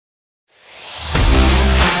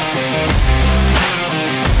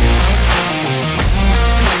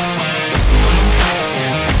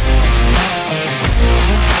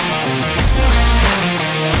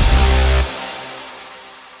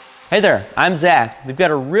Hey there, I'm Zach. We've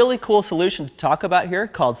got a really cool solution to talk about here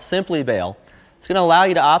called SimplEBale. It's going to allow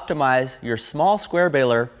you to optimize your small square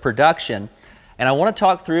baler production, and I want to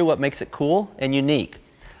talk through what makes it cool and unique.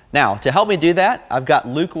 Now, to help me do that, I've got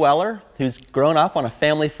Luke Weller, who's grown up on a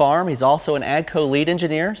family farm. He's also an AGCO lead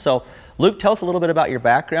engineer. So, Luke, tell us a little bit about your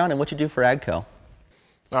background and what you do for AGCO.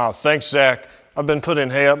 Oh, thanks, Zach. I've been putting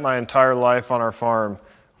hay up my entire life on our farm.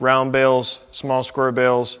 Round bales, small square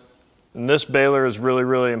bales, and this baler is really,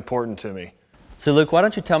 really important to me. So Luke, why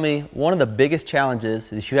don't you tell me one of the biggest challenges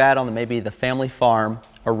that you had on maybe the family farm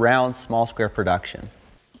around small square production?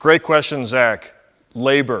 Great question, Zach.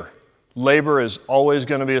 Labor. Labor is always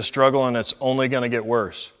going to be a struggle, and it's only going to get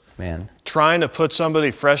worse. Man. Trying to put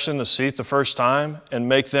somebody fresh in the seat the first time and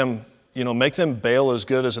make them bale as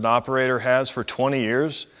good as an operator has for 20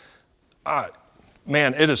 years,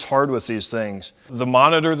 man, it is hard with these things. The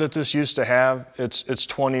monitor that this used to have, it's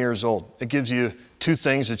 20 years old. It gives you two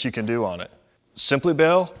things that you can do on it.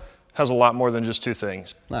 SimplEBale has a lot more than just two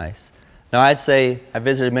things. Nice. Now, I'd say I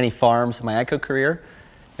visited many farms in my AGCO career,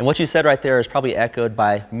 and what you said right there is probably echoed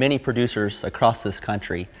by many producers across this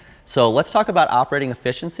country. So let's talk about operating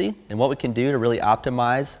efficiency and what we can do to really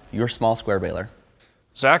optimize your small square baler.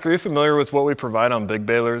 Zach, are you familiar with what we provide on big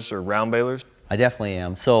balers or round balers? I definitely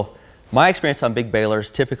am. So my experience on big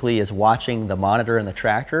balers typically is watching the monitor in the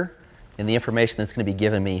tractor and the information that's going to be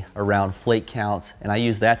given me around flake counts, and I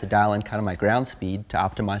use that to dial in kind of my ground speed to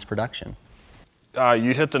optimize production.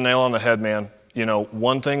 You hit the nail on the head, man. You know,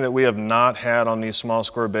 one thing that we have not had on these small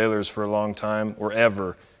square balers for a long time or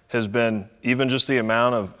ever has been even just the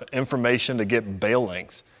amount of information to get bale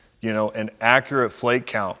length, you know, an accurate flake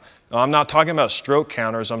count. Now, I'm not talking about stroke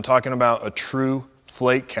counters, I'm talking about a true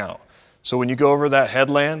flake count. So when you go over that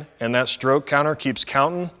headland and that stroke counter keeps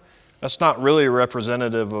counting, that's not really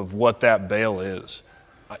representative of what that bale is.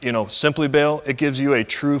 You know, SimplEBale, it gives you a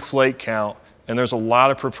true flake count, and there's a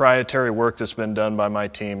lot of proprietary work that's been done by my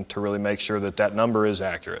team to really make sure that that number is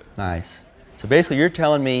accurate. Nice. So basically you're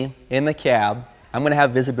telling me in the cab, I'm going to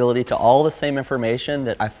have visibility to all the same information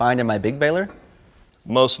that I find in my big baler?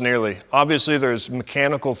 Most nearly. Obviously there's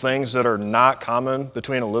mechanical things that are not common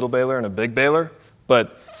between a little baler and a big baler,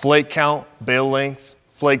 but flake count, bale length,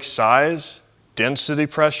 flake size, density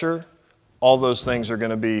pressure, all those things are going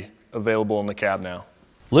to be available in the cab now.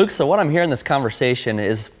 Luke, so what I'm hearing in this conversation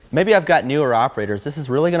is maybe I've got newer operators. This is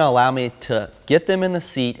really going to allow me to get them in the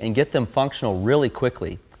seat and get them functional really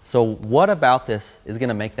quickly. So what about this is going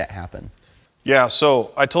to make that happen? Yeah,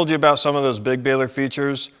 so I told you about some of those big baler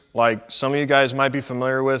features, like some of you guys might be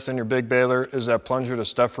familiar with in your big baler is that plunger to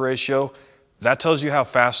stuff ratio. That tells you how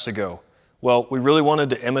fast to go. Well, we really wanted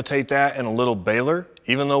to imitate that in a little baler.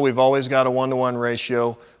 Even though we've always got a 1-to-1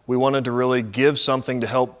 ratio, we wanted to really give something to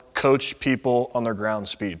help coach people on their ground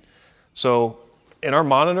speed. So in our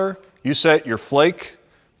monitor, you set your flake,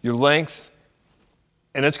 your length,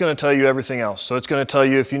 and it's going to tell you everything else. So it's going to tell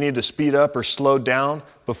you if you need to speed up or slow down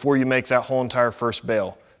before you make that whole entire first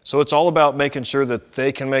bale. So it's all about making sure that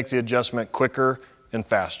they can make the adjustment quicker and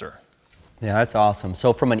faster. Yeah, that's awesome.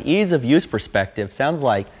 So from an ease of use perspective, sounds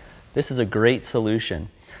like this is a great solution.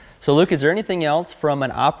 So Luke, is there anything else from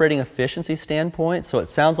an operating efficiency standpoint? So it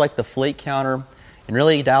sounds like the flake counter and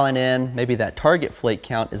really dialing in maybe that target flake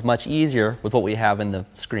count is much easier with what we have in the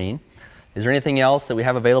screen. Is there anything else that we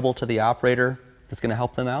have available to the operator that's going to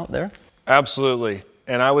help them out there? Absolutely.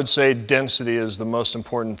 And I would say density is the most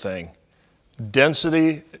important thing.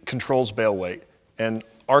 Density controls bale weight. And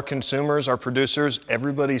our consumers, our producers,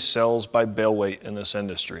 everybody sells by bale weight in this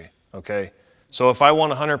industry, okay? So if I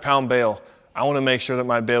want a 100-pound bale, I want to make sure that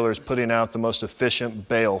my baler is putting out the most efficient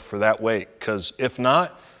bale for that weight, because if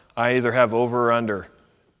not, I either have over or under.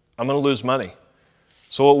 I'm going to lose money.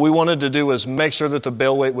 So what we wanted to do was make sure that the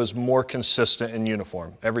bale weight was more consistent and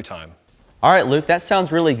uniform every time. All right, Luke, that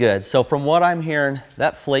sounds really good. So from what I'm hearing,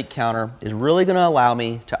 that flake counter is really going to allow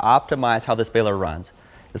me to optimize how this baler runs.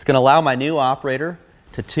 It's going to allow my new operator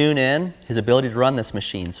to tune in his ability to run this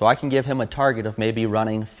machine. So I can give him a target of maybe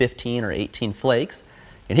running 15 or 18 flakes,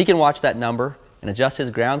 and he can watch that number and adjust his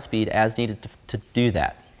ground speed as needed to do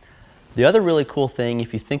that. The other really cool thing,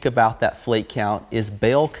 if you think about that flake count, is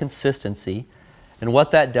bale consistency and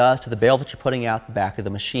what that does to the bale that you're putting out the back of the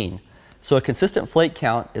machine. So a consistent flake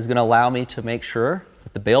count is going to allow me to make sure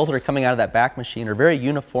that the bales that are coming out of that back machine are very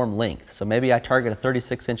uniform length. So maybe I target a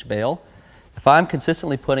 36-inch bale. If I'm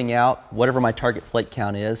consistently putting out whatever my target flake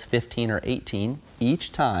count is, 15 or 18,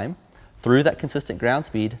 each time through that consistent ground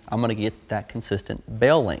speed, I'm going to get that consistent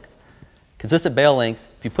bale length. Consistent bale length,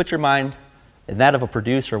 if you put your mind in that of a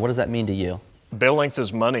producer, what does that mean to you? Bale length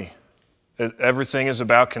is money. Everything is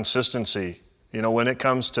about consistency. You know, when it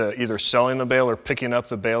comes to either selling the bale or picking up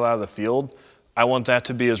the bale out of the field, I want that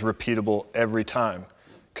to be as repeatable every time.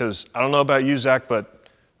 Because I don't know about you, Zach, but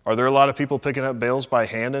are there a lot of people picking up bales by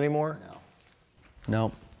hand anymore?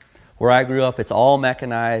 No. Where I grew up, it's all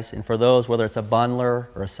mechanized, and for those, whether it's a bundler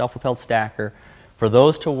or a self-propelled stacker, for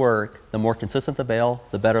those to work, the more consistent the bale,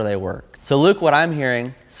 the better they work. So Luke, what I'm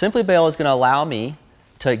hearing, SimplEBale is going to allow me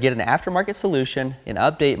to get an aftermarket solution and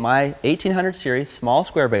update my 1800 series small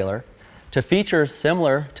square baler to features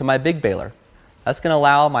similar to my big baler. That's going to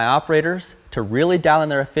allow my operators to really dial in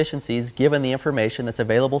their efficiencies given the information that's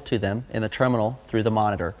available to them in the terminal through the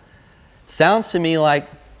monitor. Sounds to me like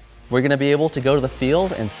we're going to be able to go to the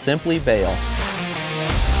field and simply bale.